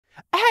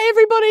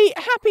everybody,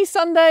 happy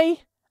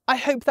Sunday. I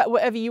hope that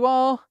wherever you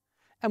are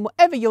and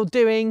whatever you're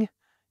doing,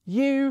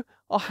 you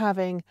are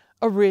having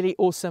a really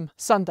awesome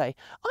Sunday.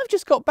 I've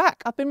just got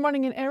back. I've been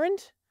running an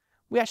errand.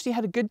 We actually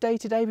had a good day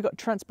today. We got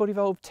Transport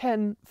Evolved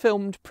 10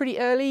 filmed pretty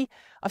early.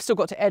 I've still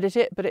got to edit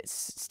it, but it's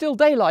still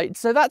daylight,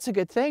 so that's a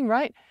good thing,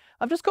 right?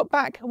 I've just got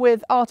back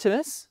with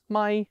Artemis,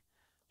 my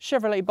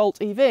Chevrolet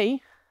Bolt EV,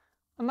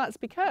 and that's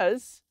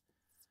because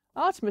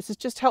Artemis has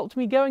just helped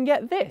me go and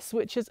get this,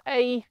 which is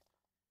a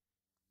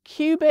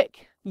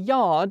cubic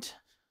yard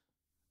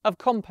of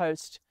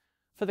compost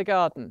for the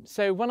garden.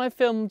 So when I've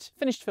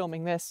finished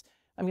filming this,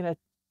 I'm going to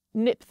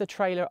nip the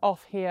trailer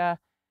off here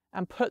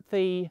and put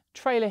the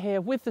trailer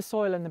here with the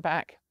soil in the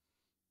back.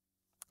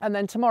 And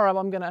then tomorrow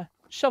I'm going to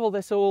shovel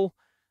this all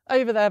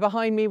over there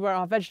behind me where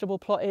our vegetable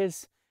plot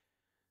is,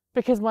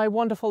 because my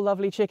wonderful,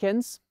 lovely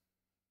chickens,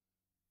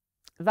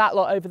 that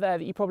lot over there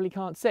that you probably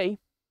can't see,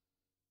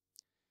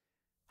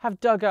 have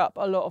dug up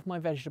a lot of my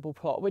vegetable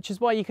plot, which is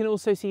why you can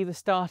also see the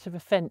start of a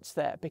fence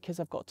there, because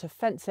I've got to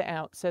fence it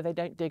out so they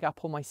don't dig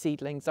up all my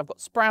seedlings. I've got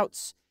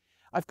sprouts,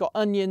 I've got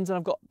onions, and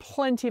I've got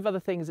plenty of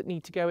other things that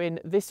need to go in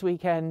this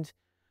weekend.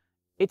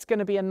 It's going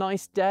to be a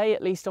nice day,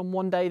 at least on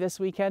one day this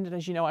weekend. And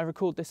as you know, I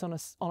record this on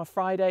a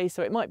Friday,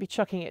 so it might be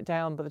chucking it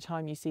down by the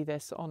time you see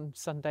this on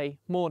Sunday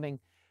morning.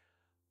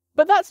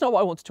 But that's not what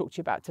I want to talk to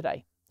you about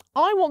today.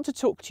 I want to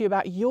talk to you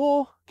about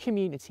your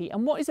community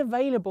and what is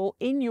available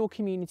in your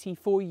community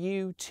for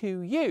you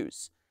to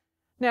use.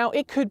 Now,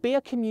 it could be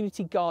a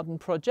community garden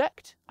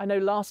project. I know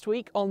last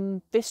week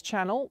on this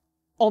channel,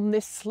 on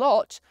this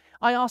slot,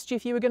 I asked you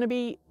if you were going to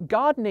be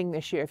gardening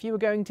this year, if you were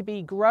going to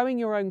be growing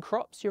your own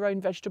crops, your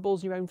own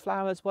vegetables, your own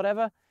flowers,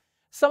 whatever.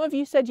 Some of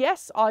you said,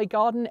 yes, I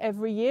garden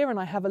every year and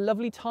I have a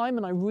lovely time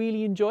and I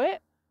really enjoy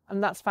it,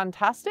 and that's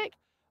fantastic.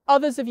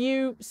 Others of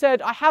you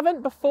said, I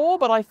haven't before,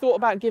 but I thought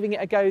about giving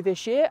it a go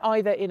this year,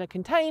 either in a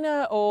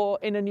container or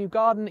in a new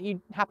garden that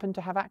you happen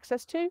to have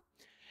access to.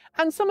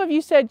 And some of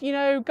you said, you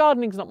know,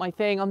 gardening's not my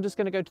thing, I'm just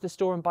going to go to the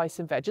store and buy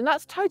some veg. And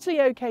that's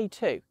totally okay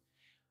too.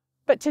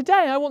 But today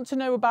I want to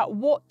know about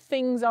what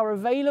things are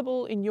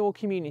available in your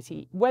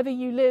community, whether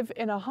you live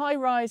in a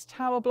high-rise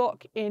tower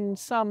block in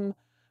some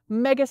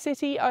mega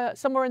city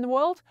somewhere in the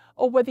world,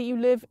 or whether you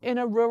live in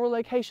a rural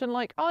location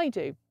like I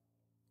do.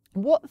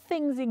 What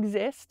things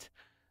exist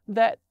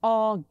that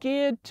are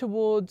geared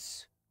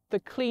towards the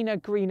cleaner,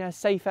 greener,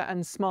 safer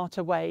and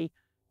smarter way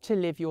to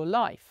live your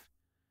life?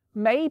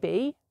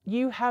 Maybe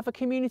you have a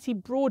community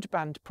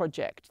broadband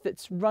project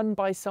that's run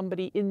by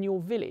somebody in your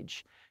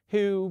village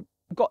who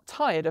got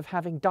tired of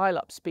having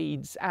dial-up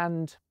speeds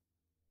and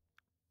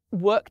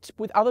worked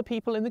with other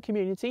people in the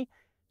community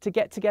to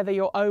get together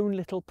your own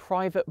little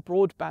private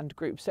broadband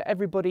group so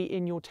everybody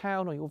in your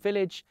town or your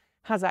village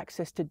has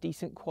access to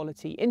decent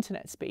quality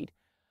internet speed.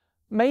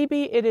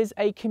 Maybe it is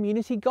a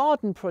community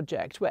garden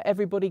project where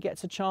everybody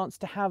gets a chance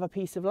to have a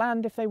piece of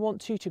land if they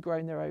want to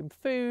grow their own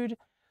food.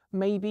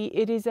 Maybe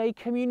it is a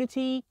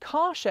community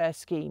car share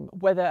scheme,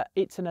 whether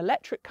it's an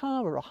electric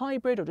car or a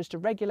hybrid or just a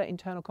regular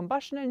internal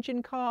combustion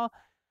engine car.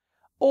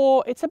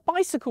 Or it's a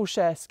bicycle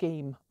share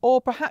scheme,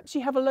 or perhaps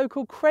you have a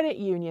local credit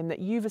union that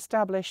you've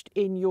established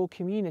in your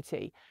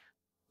community,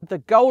 the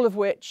goal of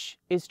which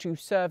is to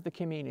serve the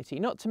community,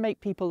 not to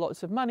make people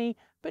lots of money,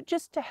 but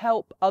just to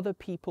help other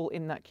people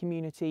in that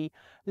community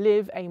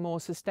live a more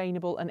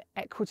sustainable and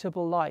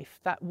equitable life.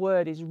 That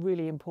word is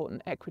really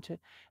important.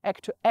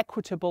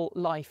 Equitable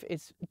life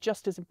is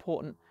just as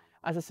important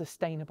as a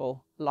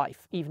sustainable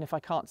life, even if I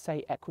can't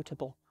say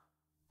equitable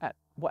at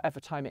whatever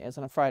time it is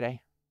on a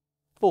Friday.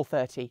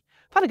 4:30.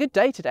 I've had a good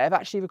day today. I've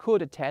actually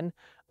recorded 10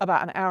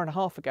 about an hour and a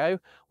half ago,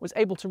 was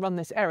able to run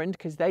this errand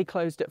because they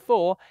closed at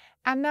 4,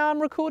 and now I'm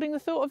recording the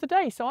thought of the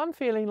day, so I'm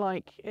feeling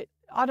like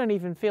I don't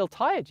even feel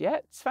tired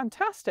yet. It's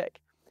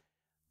fantastic.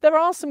 There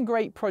are some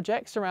great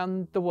projects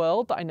around the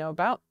world that I know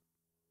about.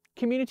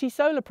 Community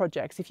solar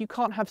projects. If you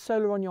can't have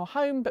solar on your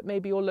home, but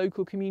maybe your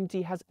local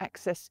community has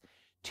access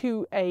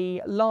to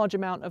a large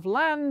amount of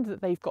land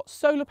that they've got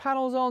solar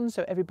panels on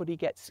so everybody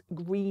gets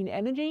green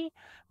energy.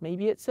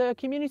 Maybe it's a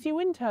community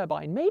wind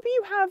turbine. Maybe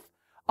you have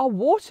a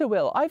water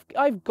wheel.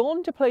 I've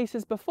gone to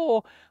places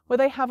before where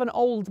they have an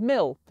old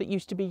mill that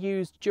used to be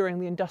used during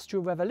the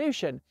Industrial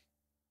Revolution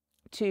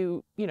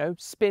to, you know,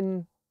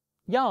 spin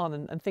yarn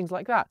and things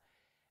like that.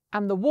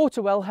 And the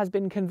water well has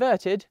been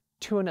converted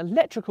to an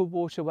electrical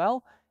water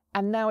well,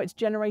 and now it's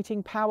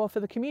generating power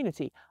for the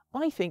community.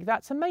 I think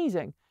that's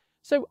amazing.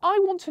 So I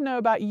want to know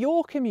about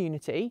your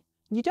community.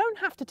 You don't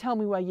have to tell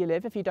me where you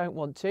live if you don't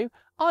want to.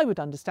 I would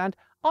understand.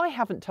 I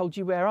haven't told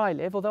you where I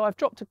live, although I've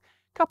dropped a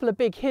couple of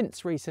big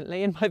hints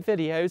recently in my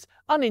videos,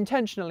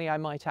 unintentionally I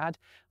might add.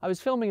 I was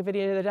filming a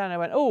video the other day and I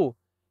went, oh,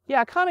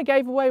 yeah, I kind of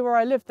gave away where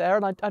I lived there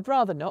and I'd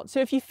rather not.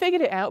 So if you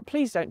figured it out,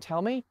 please don't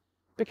tell me,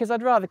 because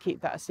I'd rather keep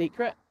that a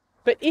secret.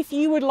 But if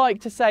you would like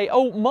to say,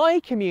 oh,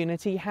 my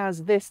community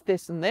has this,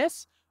 this and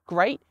this,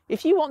 great.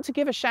 If you want to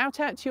give a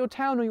shout out to your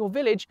town or your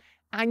village,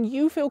 and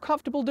you feel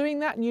comfortable doing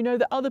that, and you know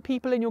that other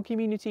people in your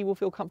community will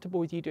feel comfortable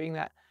with you doing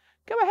that,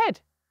 go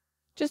ahead.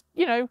 Just,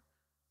 you know,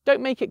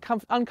 Don't make it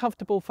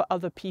uncomfortable for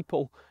other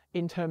people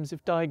in terms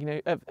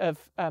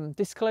of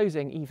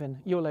disclosing even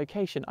your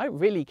location. I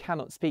really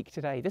cannot speak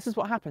today. This is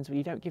what happens when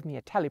you don't give me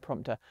a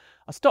teleprompter.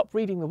 I stop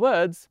reading the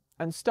words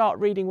and start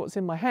reading what's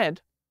in my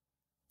head.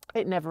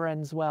 It never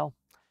ends well.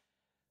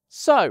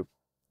 So,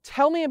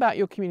 tell me about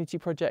your community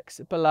projects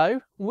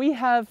below. We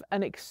have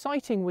an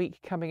exciting week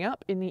coming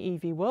up in the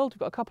EV world. We've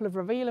got a couple of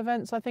reveal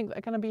events I think that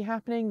are going to be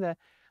happening. The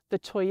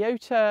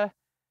Toyota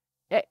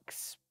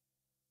X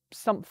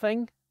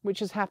something,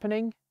 which is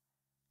happening.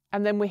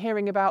 And then we're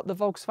hearing about the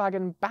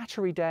Volkswagen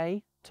Battery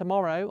Day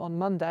tomorrow on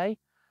Monday,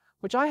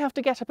 which I have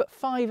to get up at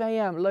 5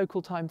 AM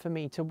local time for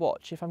me to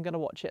watch if I'm going to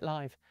watch it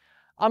live.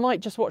 I might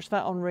just watch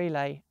that on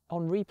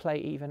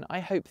replay even. I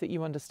hope that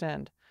you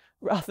understand,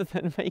 rather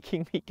than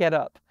making me get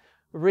up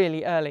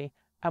really early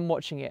and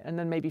watching it and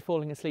then maybe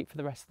falling asleep for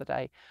the rest of the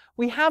day.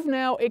 We have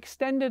now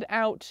extended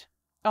out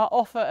our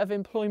offer of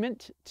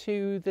employment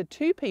to the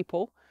 2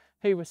 people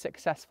who were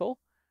successful.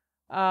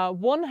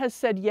 One has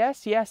said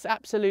yes,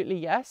 absolutely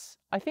yes.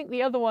 I think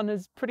the other one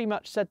has pretty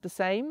much said the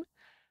same.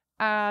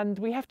 And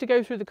we have to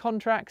go through the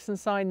contracts and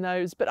sign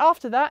those. But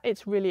after that,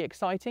 it's really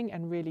exciting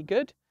and really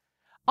good.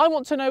 I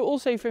want to know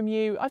also from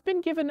you, I've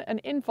been given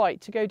an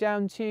invite to go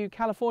down to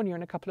California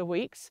in a couple of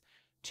weeks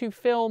to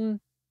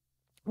film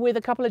with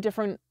a couple of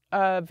different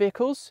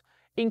vehicles,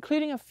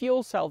 including a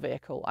fuel cell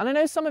vehicle. And I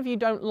know some of you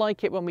don't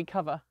like it when we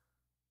cover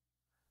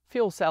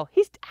fuel cell.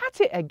 He's at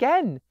it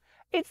again.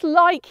 It's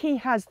like he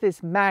has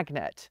this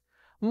magnet.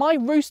 My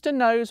rooster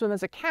knows when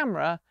there's a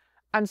camera,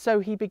 and so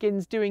he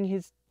begins doing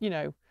his,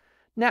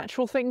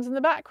 natural things in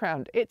the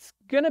background. It's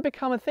going to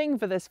become a thing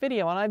for this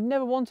video, and I've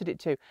never wanted it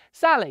to.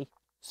 Sally,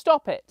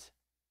 stop it.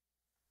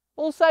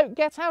 Also,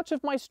 get out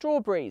of my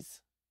strawberries.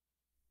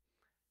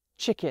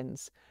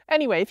 Chickens.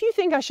 Anyway, if you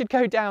think I should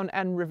go down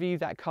and review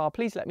that car,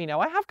 please let me know.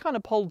 I have kind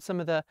of polled some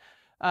of the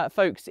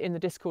folks in the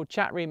Discord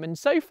chat room, and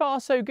so far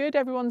so good.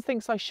 Everyone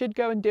thinks I should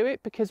go and do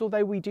it because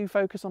although we do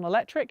focus on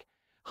electric,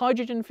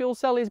 hydrogen fuel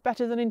cell is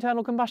better than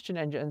internal combustion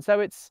engine. So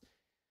it's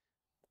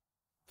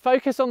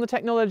focus on the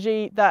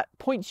technology that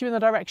points you in the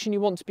direction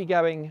you want to be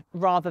going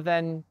rather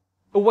than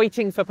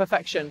waiting for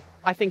perfection,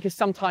 I think is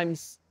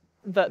sometimes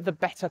the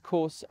better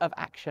course of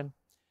action.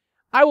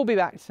 I will be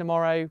back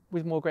tomorrow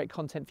with more great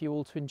content for you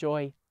all to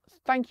enjoy.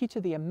 Thank you to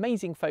the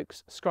amazing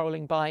folks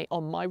scrolling by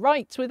on my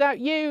right. Without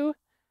you,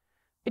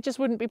 it just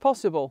wouldn't be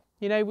possible.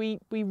 We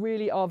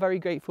really are very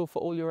grateful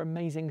for all your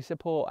amazing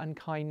support and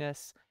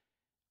kindness.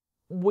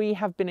 We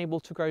have been able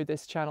to grow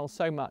this channel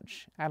so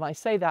much, and I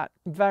say that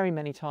very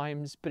many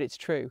times, but it's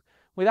true.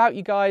 Without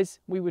you guys,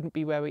 we wouldn't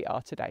be where we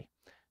are today.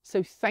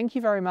 So thank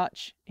you very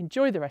much.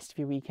 Enjoy the rest of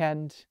your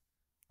weekend,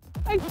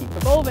 and keep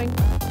evolving.